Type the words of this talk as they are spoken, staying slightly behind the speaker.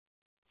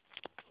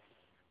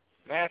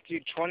Matthew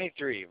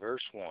 23,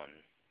 verse 1.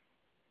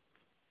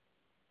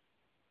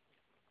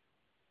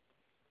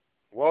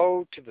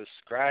 Woe to the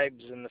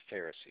scribes and the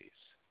Pharisees!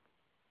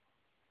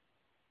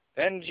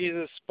 Then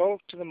Jesus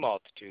spoke to the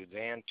multitudes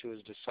and to his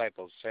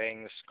disciples,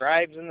 saying, The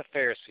scribes and the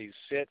Pharisees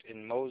sit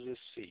in Moses'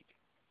 seat.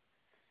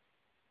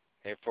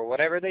 Therefore,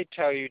 whatever they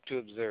tell you to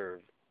observe,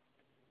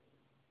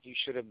 you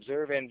should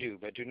observe and do,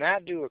 but do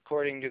not do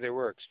according to their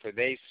works, for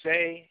they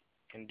say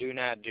and do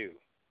not do.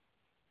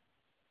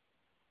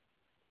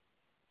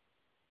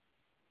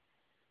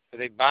 For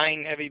they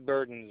bind heavy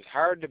burdens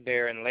hard to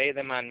bear and lay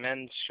them on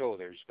men's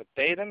shoulders, but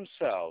they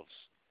themselves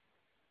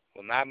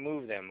will not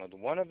move them with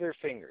one of their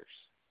fingers.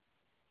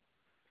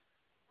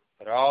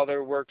 But all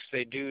their works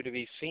they do to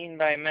be seen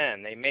by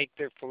men. They make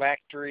their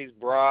phylacteries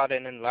broad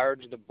and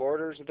enlarge the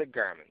borders of their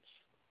garments.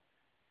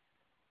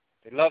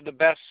 They love the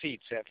best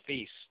seats at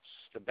feasts,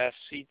 the best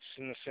seats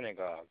in the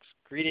synagogues,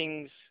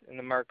 greetings in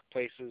the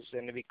marketplaces,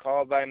 and to be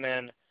called by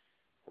men,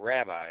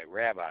 Rabbi,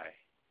 Rabbi.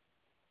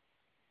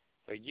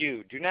 But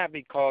you, do not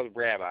be called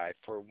Rabbi,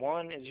 for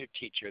one is your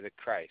teacher, the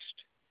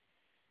Christ,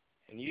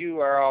 and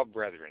you are all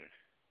brethren.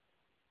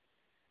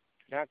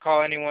 Do not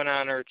call anyone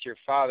on earth your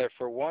father,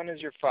 for one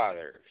is your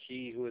Father,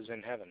 he who is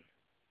in heaven.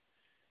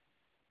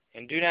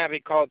 And do not be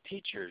called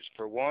teachers,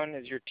 for one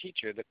is your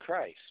teacher, the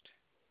Christ.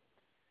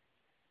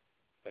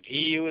 But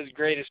he who is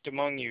greatest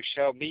among you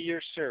shall be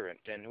your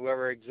servant, and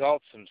whoever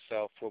exalts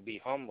himself will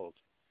be humbled,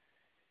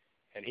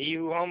 and he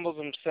who humbles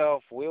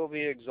himself will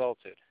be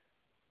exalted.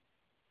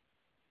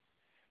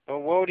 But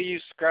woe to you,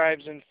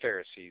 scribes and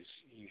Pharisees,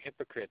 you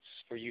hypocrites,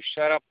 for you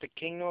shut up the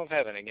kingdom of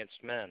heaven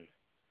against men.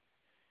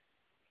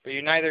 For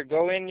you neither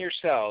go in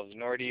yourselves,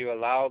 nor do you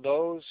allow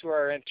those who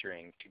are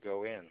entering to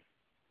go in.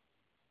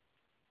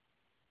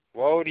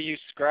 Woe to you,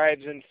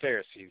 scribes and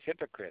Pharisees,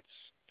 hypocrites,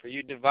 for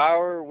you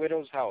devour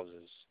widows'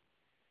 houses,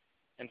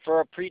 and for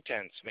a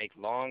pretense make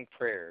long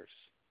prayers.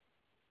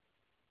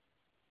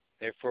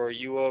 Therefore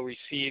you will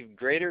receive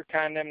greater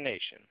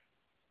condemnation.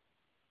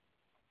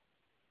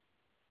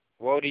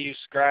 Woe to you,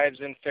 scribes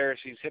and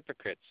Pharisees,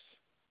 hypocrites,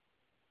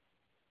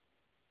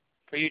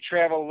 for you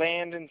travel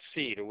land and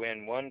sea to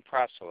win one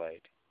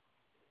proselyte.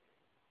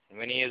 And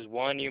when he is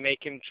won, you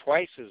make him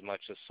twice as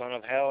much a son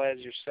of hell as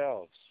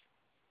yourselves.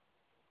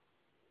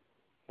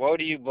 Woe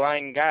to you,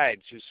 blind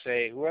guides, who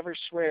say, Whoever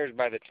swears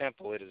by the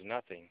temple, it is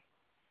nothing.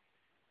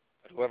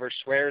 But whoever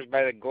swears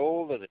by the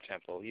gold of the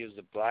temple, he is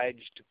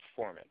obliged to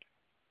perform it.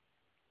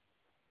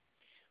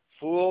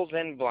 Fools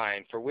and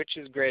blind, for which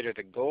is greater,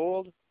 the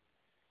gold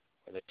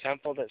or the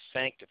temple that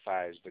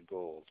sanctifies the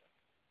gold?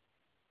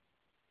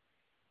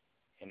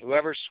 And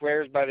whoever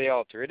swears by the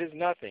altar, it is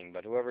nothing,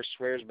 but whoever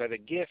swears by the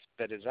gift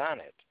that is on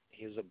it,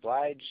 he is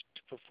obliged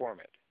to perform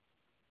it.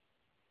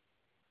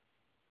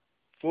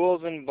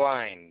 Fools and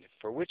blind,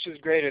 for which is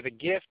greater, the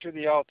gift or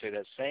the altar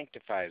that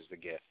sanctifies the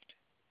gift?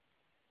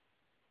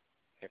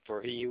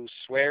 Therefore he who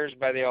swears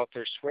by the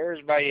altar swears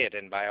by it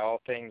and by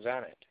all things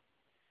on it.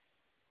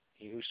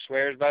 He who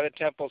swears by the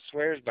temple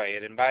swears by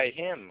it and by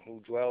him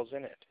who dwells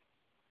in it.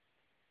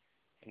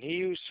 And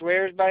he who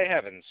swears by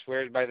heaven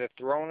swears by the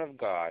throne of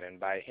God and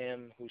by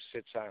him who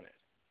sits on it.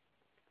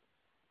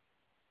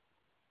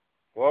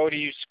 Woe to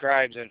you,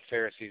 scribes and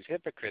Pharisees,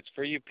 hypocrites,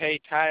 for you pay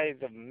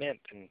tithe of mint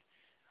and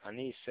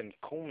anise and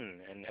cumin,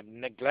 and have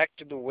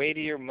neglected the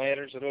weightier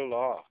matters of the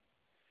law,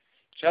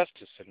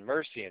 justice and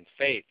mercy and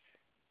faith.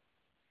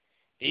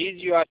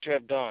 These you ought to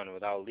have done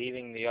without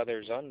leaving the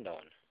others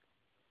undone.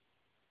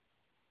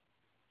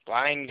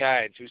 Blind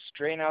guides who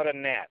strain out a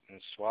gnat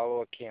and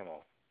swallow a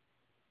camel.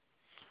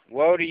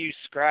 Woe to you,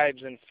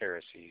 scribes and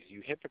Pharisees,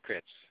 you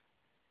hypocrites!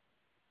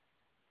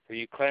 For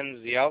you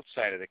cleanse the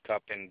outside of the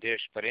cup and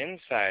dish, but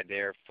inside they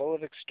are full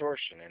of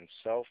extortion and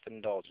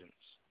self-indulgence.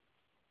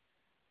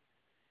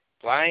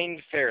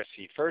 Blind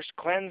Pharisee, first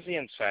cleanse the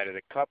inside of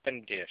the cup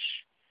and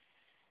dish,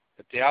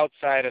 that the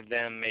outside of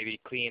them may be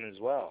clean as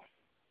well.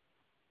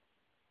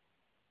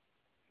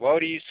 Woe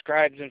to you,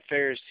 scribes and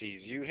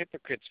Pharisees, you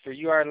hypocrites, for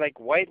you are like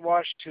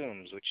whitewashed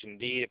tombs, which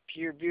indeed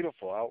appear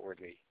beautiful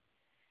outwardly,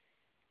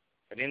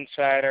 but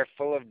inside are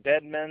full of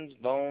dead men's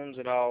bones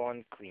and all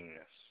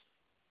uncleanness.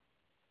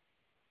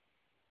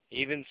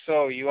 Even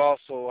so, you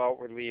also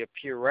outwardly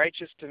appear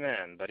righteous to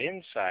men, but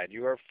inside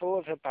you are full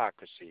of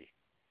hypocrisy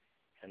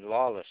and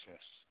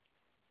lawlessness.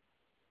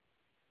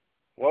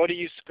 Woe to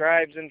you,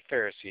 scribes and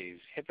Pharisees,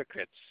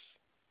 hypocrites,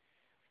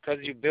 because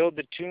you build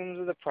the tombs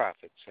of the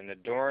prophets and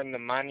adorn the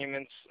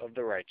monuments of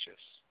the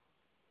righteous,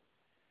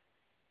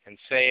 and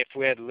say, if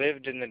we had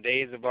lived in the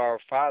days of our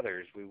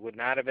fathers, we would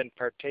not have been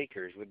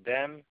partakers with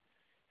them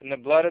in the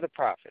blood of the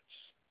prophets.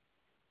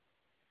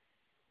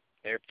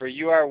 Therefore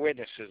you are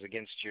witnesses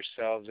against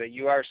yourselves that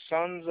you are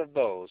sons of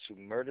those who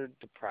murdered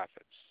the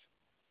prophets.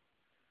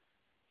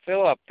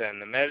 Fill up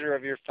then the measure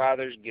of your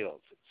father's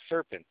guilt,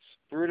 serpents,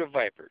 brood of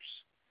vipers.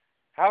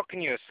 How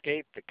can you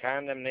escape the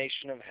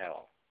condemnation of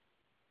hell?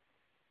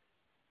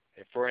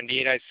 Therefore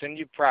indeed I send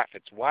you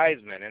prophets, wise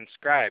men, and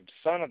scribes,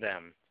 some of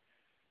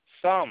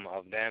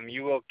them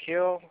you will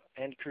kill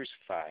and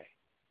crucify.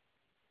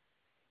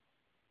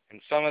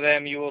 And some of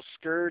them you will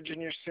scourge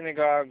in your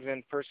synagogues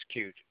and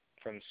persecute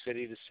from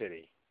city to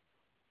city,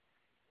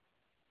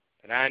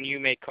 that on you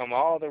may come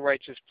all the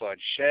righteous blood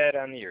shed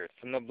on the earth,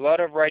 from the blood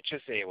of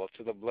righteous Abel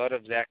to the blood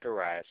of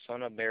Zacharias,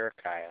 son of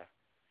Berechiah,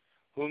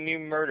 whom you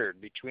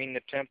murdered between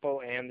the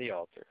temple and the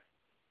altar.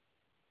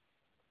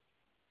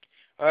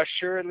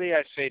 Assuredly,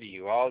 I say to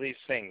you, all these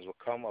things will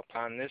come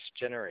upon this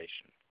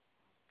generation.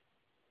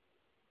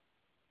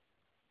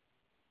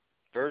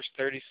 Verse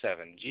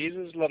 37,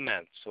 Jesus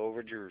laments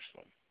over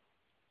Jerusalem.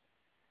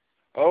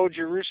 O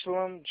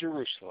Jerusalem,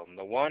 Jerusalem,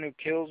 the one who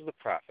kills the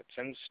prophets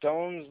and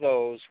stones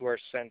those who are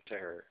sent to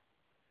her.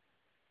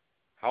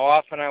 How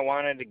often I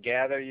wanted to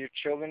gather your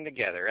children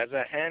together, as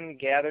a hen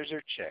gathers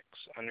her chicks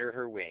under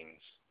her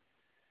wings.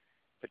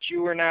 But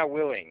you were not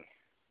willing.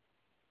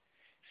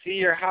 See,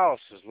 your house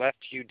is left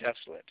to you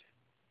desolate.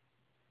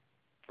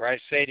 For I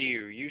say to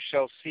you, you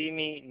shall see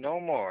me no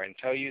more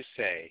until you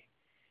say,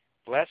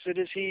 Blessed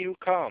is he who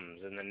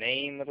comes in the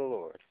name of the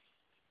Lord.